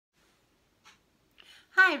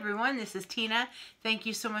Hi everyone, this is Tina. Thank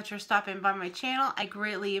you so much for stopping by my channel. I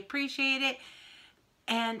greatly appreciate it.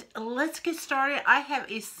 And let's get started. I have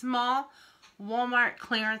a small Walmart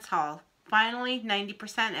clearance haul. Finally,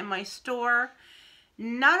 90% in my store.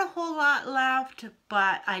 Not a whole lot left,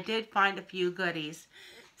 but I did find a few goodies.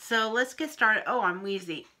 So let's get started. Oh, I'm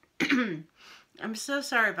wheezy. I'm so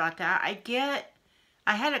sorry about that.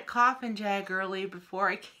 I had a cough jag early before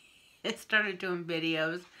I started doing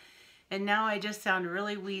videos. And now I just sound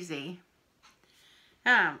really wheezy.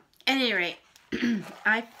 Any rate,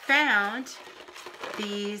 I found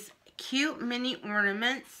these cute mini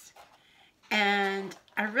ornaments. And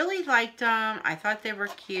I really liked them. I thought they were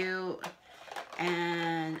cute.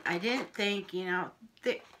 And I didn't think,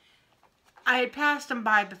 I had passed them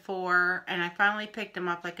by before. And I finally picked them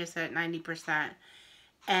up, like I said, at 90%.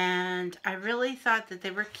 And I really thought that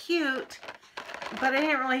they were cute. But I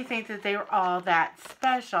didn't really think that they were all that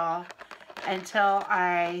special until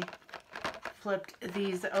I flipped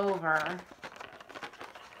these over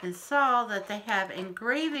and saw that they have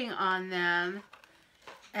engraving on them.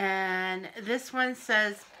 And this one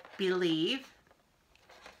says believe.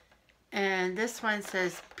 And this one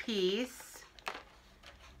says peace.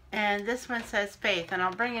 And this one says faith. And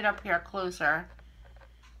I'll bring it up here closer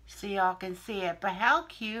so y'all can see it. But how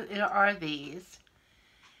cute are these?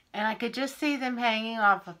 And I could just see them hanging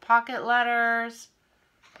off of pocket letters.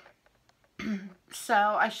 So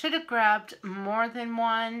I should have grabbed more than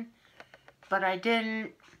one, but I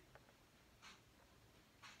didn't.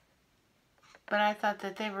 But I thought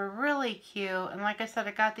that they were really cute. And like I said,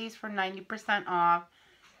 I got these for 90% off.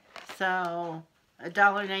 So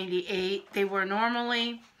 $1.98. They were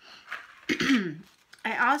normally.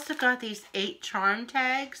 I also got these 8 charm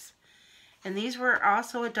tags. And these were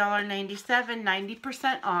also $1.97,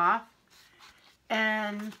 90% off.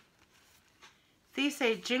 And these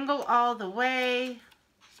say jingle all the way.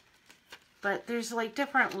 But there's like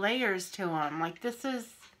different layers to them. Like this is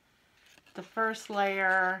the first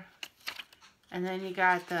layer. And then you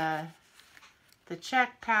got the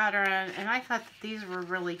check pattern. And I thought that these were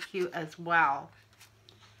really cute as well.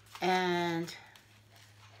 And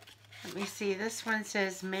let me see. This one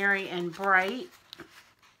says merry and bright.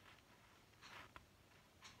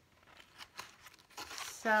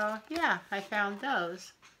 So, yeah, I found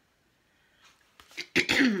those.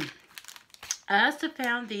 I also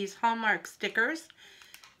found these Hallmark stickers.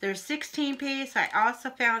 They're 16 piece. I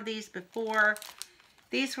also found these before.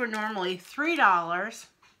 These were normally $3.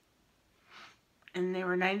 And they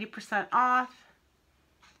were 90% off.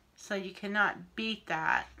 So you cannot beat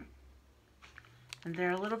that. And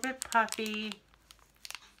they're a little bit puffy.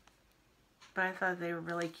 But I thought they were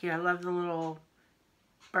really cute. I love the little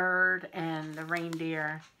bird and the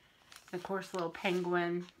reindeer. And of course, the little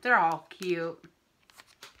penguin. They're all cute.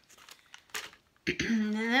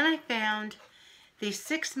 And then I found these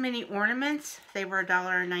 6 mini ornaments. They were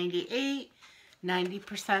 $1.98,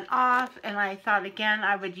 90% off. And I thought, again,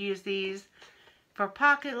 I would use these for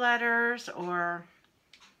pocket letters or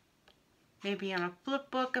maybe on a flip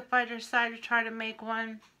book if I decide to try to make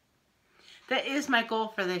one. That is my goal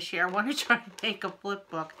for this year. I want to try to make a flip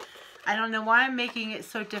book. I don't know why I'm making it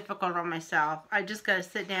so difficult on myself. I just got to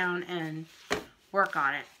sit down and work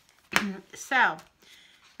on it. So,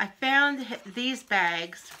 I found these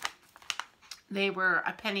bags. They were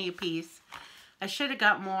a penny a piece. I should have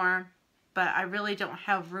got more, but I really don't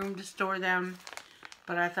have room to store them.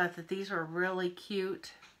 But I thought that these were really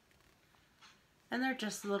cute. And they're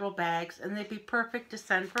just little bags, and they'd be perfect to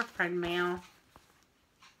send for friend mail.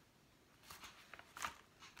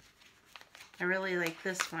 I really like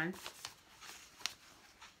this one.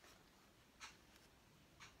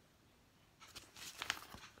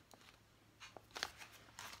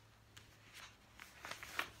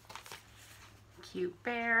 Cute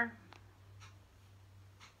bear.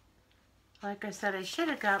 Like I said, I should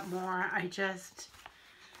have got more. I just,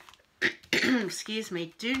 excuse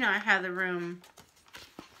me, do not have the room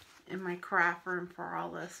in my craft room for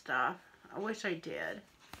all this stuff. I wish I did.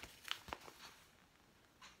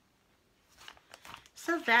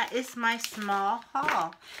 So that is my small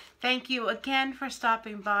haul. Thank you again for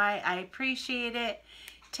stopping by. I appreciate it.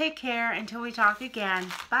 Take care until we talk again.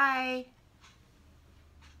 Bye.